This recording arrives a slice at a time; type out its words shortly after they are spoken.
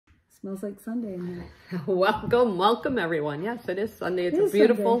Smells like Sunday in here. Welcome everyone. Yes, it is Sunday. It's a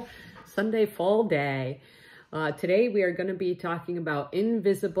beautiful Sunday fall day. Today we are going to be talking about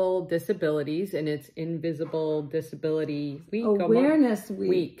invisible disabilities, and it's Invisible Disability Week. Awareness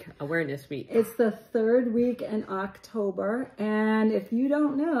Week. Awareness Week. It's the third week in October, and if you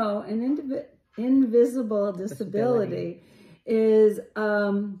don't know, an invisible disability is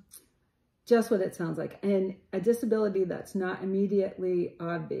just what it sounds like, and a disability that's not immediately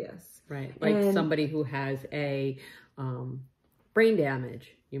obvious. Right, like somebody who has a brain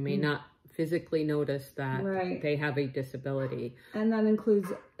damage. You may not physically notice that they have a disability. And that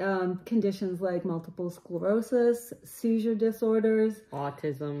includes conditions like multiple sclerosis, seizure disorders,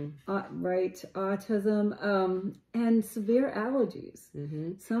 autism, autism, and severe allergies.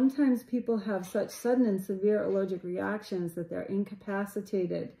 Sometimes people have such sudden and severe allergic reactions that they're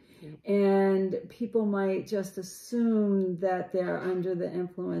incapacitated. And people might just assume that they're under the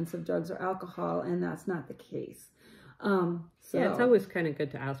influence of drugs or alcohol, and that's not the case. Yeah, it's always kind of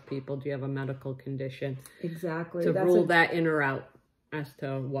good to ask people, do you have a medical condition? Exactly. To rule that in or out as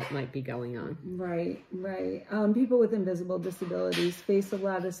to what might be going on. Right. People with invisible disabilities face a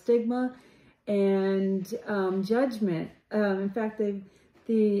lot of stigma and judgment. In fact,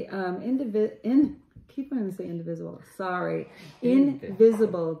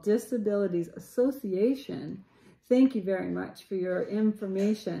 Invisible Disabilities Association, thank you very much for your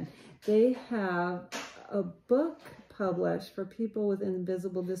information. They have a book published for people with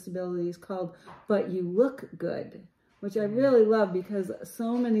invisible disabilities called But You Look Good, which I really love, because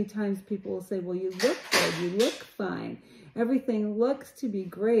so many times people will say, well, you look good, you look fine, everything looks to be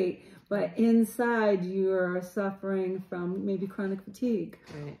great, but inside you're suffering from maybe chronic fatigue.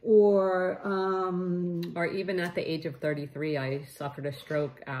 Or even at the age of 33, I suffered a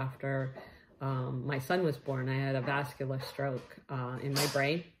stroke after my son was born. I had a vascular stroke in my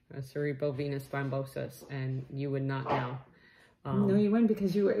brain, a cerebrovenous thrombosis, and you would not know. No, you wouldn't,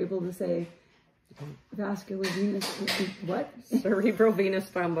 because you were able to say vascular venous, what? Cerebrovenous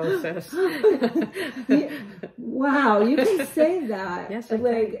thrombosis. Wow, you can say that. Yes,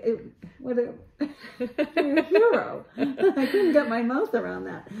 what a you're a hero. I couldn't get my mouth around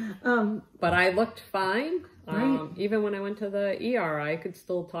that. But I looked fine. Even when I went to the ER, I could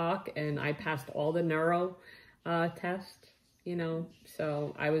still talk, and I passed all the neuro tests, you know.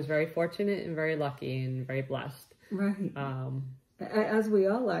 So I was very fortunate and very lucky and very blessed. Right. As we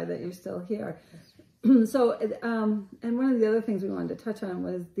all are, that you're still here. So, and one of the other things we wanted to touch on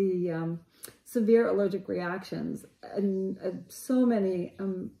was the severe allergic reactions. And so many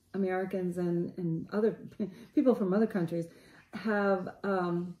Americans and other people from other countries have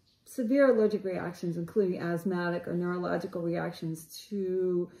severe allergic reactions, including asthmatic or neurological reactions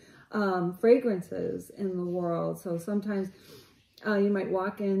to fragrances in the world. So sometimes you might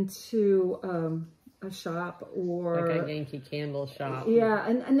walk into a shop, or like a Yankee Candle shop. Yeah,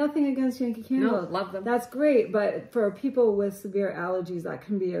 and nothing against Yankee Candle. No, love them. That's great, but for people with severe allergies, that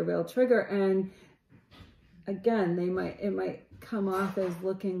can be a real trigger. And again, it might come off as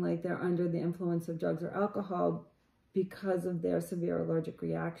looking like they're under the influence of drugs or alcohol because of their severe allergic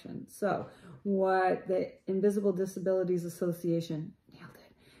reaction. So what the Invisible Disabilities Association, nailed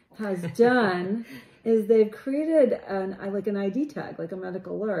it, has done is they've created an ID tag, like a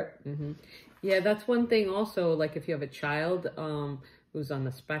medical alert. Yeah, that's one thing also, like if you have a child who's on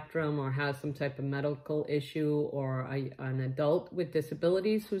the spectrum or has some type of medical issue, or an adult with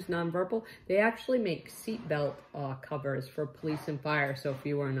disabilities who's nonverbal, they actually make seatbelt covers for police and fire. So if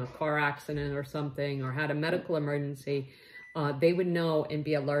you were in a car accident or something, or had a medical emergency, they would know and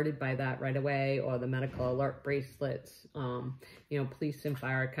be alerted by that right away, or the medical alert bracelets. You know, police and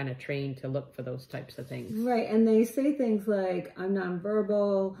fire are kind of trained to look for those types of things. Right, and they say things like, I'm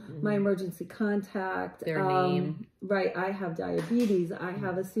nonverbal, my emergency contact. Their name. Right, I have diabetes, I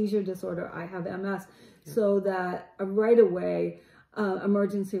have a seizure disorder, I have MS, so that right away,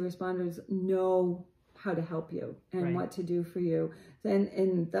 emergency responders know how to help you and what to do for you.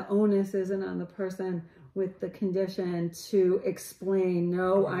 And the onus isn't on the person with the condition to explain,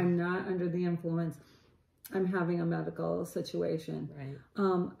 no, I'm not under the influence, I'm having a medical situation.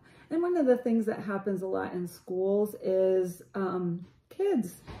 And one of the things that happens a lot in schools is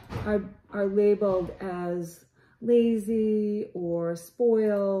kids are labeled as lazy or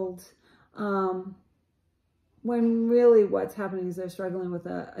spoiled, when really what's happening is they're struggling with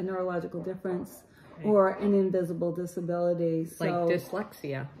a neurological difference or an invisible disability. Like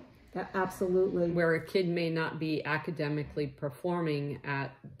dyslexia. Absolutely. Where a kid may not be academically performing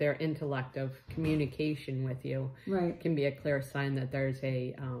at their intellect of communication with you, can be a clear sign that there's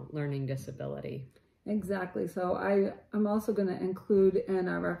a learning disability. Exactly. So I'm also going to include in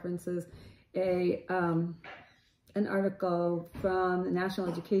our references an article from the National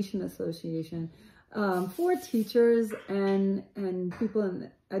Education Association for teachers and people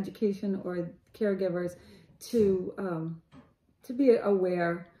in education or caregivers to be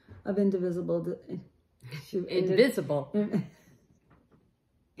aware of invisible.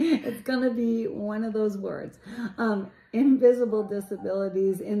 It's going to be one of those words. Invisible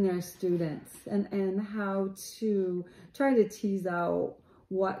disabilities in their students, and how to try to tease out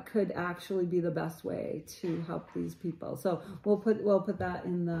what could actually be the best way to help these people. So we'll put that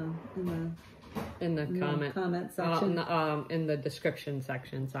in the comment section. In the description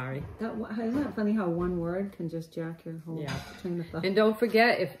section, sorry. Isn't that funny how one word can just jack your whole train of thought? And don't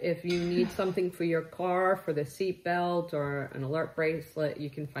forget, if you need something for your car, for the seat belt or an alert bracelet, you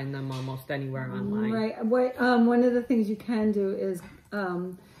can find them almost anywhere online. Right. One of the things you can do is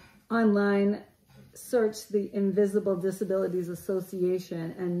online search the Invisible Disabilities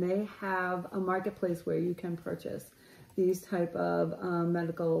Association, and they have a marketplace where you can purchase these type of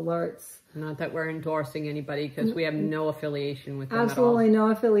medical alerts. Not that we're endorsing anybody, because we have no affiliation with them Absolutely at all.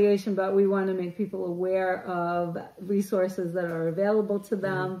 No affiliation, but we want to make people aware of resources that are available to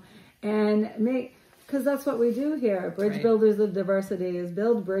them, and because that's what we do here. Bridge Builders of Diversity is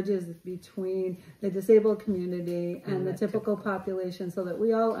build bridges between the disabled community and the typical population so that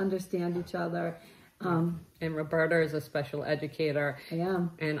we all understand each other. And Roberta is a special educator. I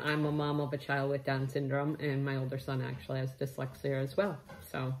am. And I'm a mom of a child with Down syndrome, and my older son actually has dyslexia as well.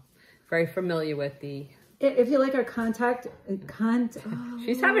 So very familiar with the... If you like our contact...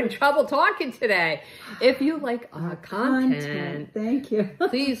 She's having trouble talking today. If you like our content, thank you.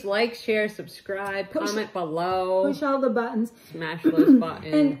 Please like, share, subscribe, comment below. Push all the buttons. Smash those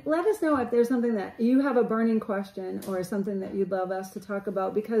buttons. And let us know if there's something that you have a burning question or something that you'd love us to talk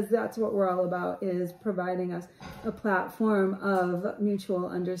about, because that's what we're all about, is providing us a platform of mutual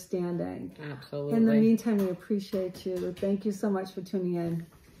understanding. Absolutely. In the meantime, we appreciate you. Thank you so much for tuning in.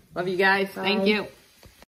 Love you guys. Bye. Thank you.